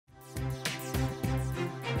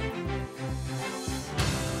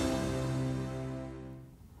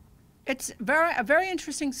It's a very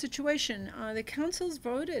interesting situation. The council's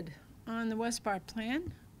voted on the Westbard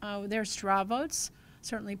Plan. They're straw votes.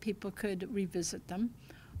 Certainly people could revisit them.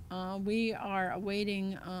 We are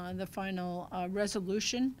awaiting the final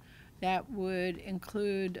resolution that would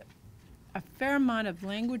include a fair amount of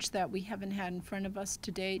language that we haven't had in front of us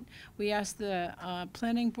to date. We asked the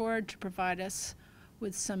planning board to provide us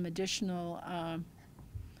with some additional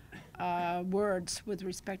words with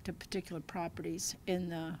respect to particular properties in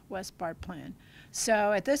the Westbard Plan.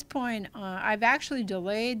 So at this point, I've actually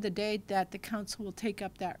delayed the date that the council will take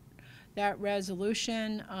up that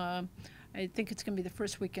resolution. I think it's going to be the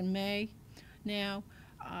first week in May now.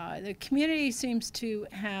 The community seems to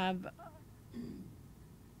have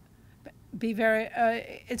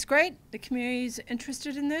it's great. The community's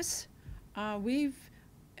interested in this.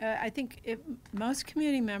 I think if most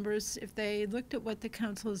community members, if they looked at what the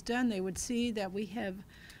council has done, they would see that we have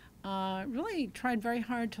really tried very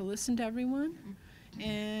hard to listen to everyone.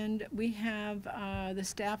 And we have the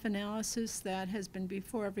staff analysis that has been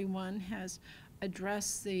before everyone has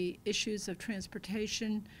addressed the issues of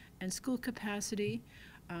transportation and school capacity.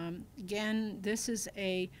 Again, this is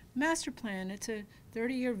a master plan. It's a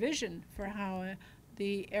 30-year vision for how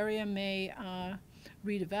the area may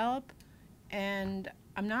redevelop. And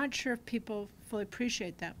I'm not sure if people fully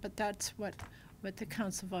appreciate that, but that's what the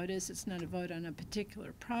council vote is. It's not a vote on a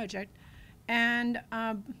particular project. And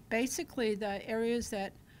basically the areas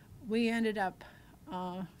that we ended up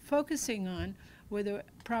focusing on were the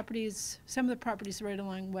properties, some of the properties right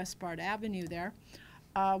along Westbard Avenue there,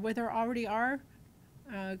 where there already are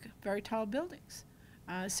very tall buildings.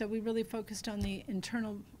 So we really focused on the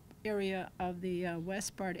internal area of the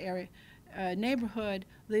Westbard area neighborhood,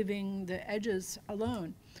 leaving the edges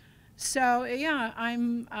alone. So yeah,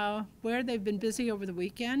 I'm aware they've been busy over the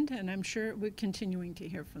weekend, and I'm sure we're continuing to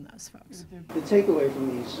hear from those folks. The takeaway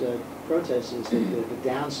from these protests is that the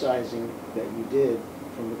downsizing that you did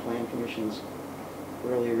from the Plan Commission's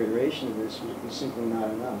earlier iteration of this was simply not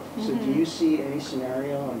enough. Mm-hmm. So do you see any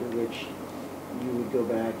scenario under which you would go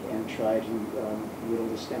back and try to whittle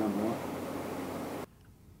this down more?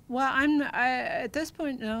 Well, at this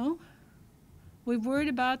point, no. We've worried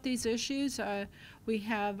about these issues. We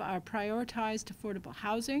have prioritized affordable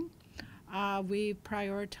housing. We've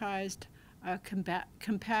prioritized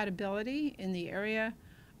compatibility in the area.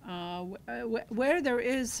 Where there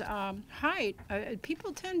is height,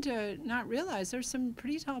 people tend to not realize there's some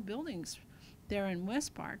pretty tall buildings there in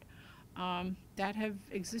Westbard that have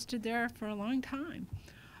existed there for a long time.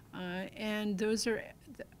 And those are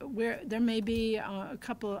where there may be a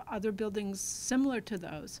couple of other buildings similar to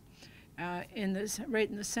those. Right in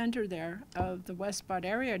the center there of the Westbard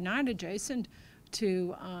area, not adjacent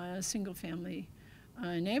to single-family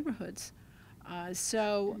neighborhoods.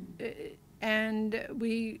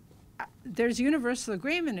 There's universal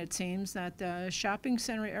agreement, it seems, that the shopping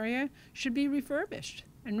center area should be refurbished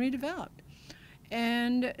and redeveloped.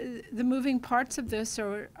 And the moving parts of this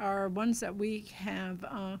are ones that we have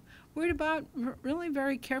worried about really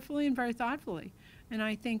very carefully and very thoughtfully. And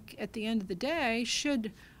I think at the end of the day,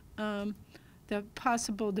 should the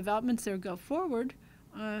possible developments there go forward,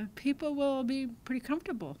 people will be pretty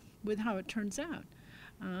comfortable with how it turns out.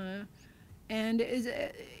 And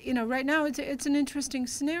right now it's an interesting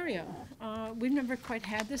scenario. We've never quite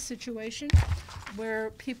had this situation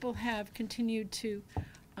where people have continued to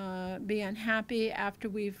be unhappy after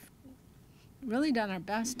we've really done our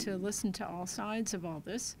best to listen to all sides of all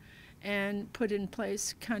this and put in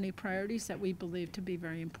place county priorities that we believe to be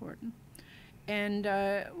very important. And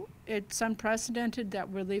it's unprecedented that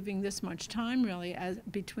we're leaving this much time, really,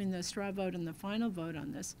 between the straw vote and the final vote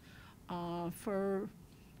on this for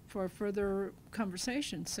further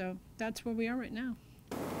conversation. So that's where we are right now.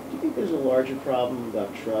 Do you think there's a larger problem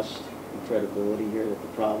about trust and credibility here, that the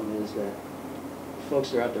problem is that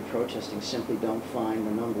folks that are out there protesting simply don't find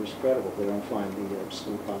the numbers credible? They don't find the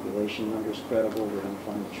school population numbers credible. They don't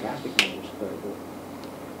find the traffic numbers credible.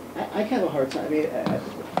 I have a hard time. I mean,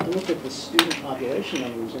 I look at the student population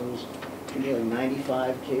numbers, and it was nearly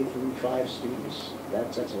 95 K-5 students.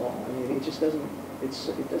 That's all. I mean, it just doesn't. It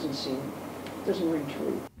doesn't ring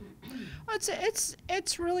true. Well,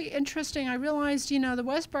 it's really interesting. I realized, the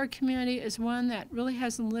Westbard community is one that really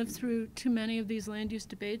hasn't lived through too many of these land use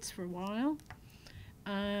debates for a while,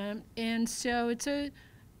 and so it's a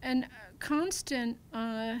constant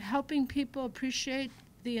helping people appreciate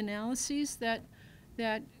the analyses that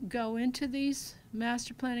go into these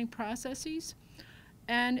master planning processes,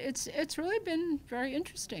 and it's really been very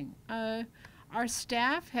interesting. Our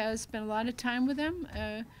staff has spent a lot of time with them,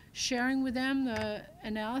 sharing with them the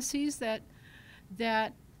analyses that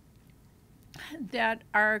that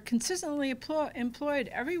are consistently employed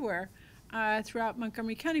everywhere throughout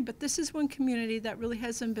Montgomery County, but this is one community that really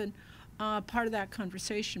hasn't been part of that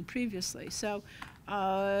conversation previously. So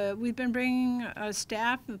we've been bringing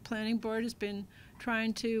staff, and the planning board has been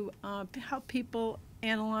trying to help people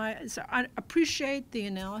analyze, appreciate the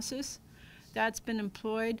analysis that's been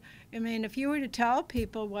employed. I mean, if you were to tell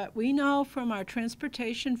people what we know from our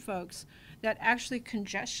transportation folks, that actually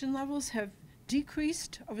congestion levels have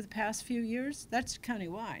decreased over the past few years, that's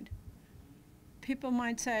countywide. People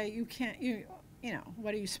might say, you can't, you know,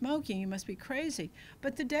 what are you smoking? You must be crazy.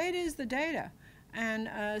 But the data is the data. And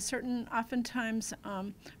oftentimes,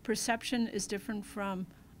 perception is different from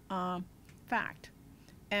fact.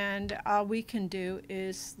 And all we can do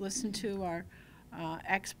is listen to our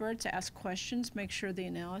experts, ask questions, make sure the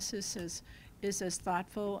analysis is as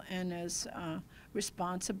thoughtful and as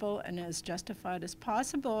responsible and as justified as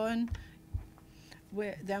possible. And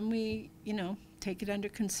then we, you know, take it under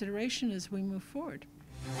consideration as we move forward.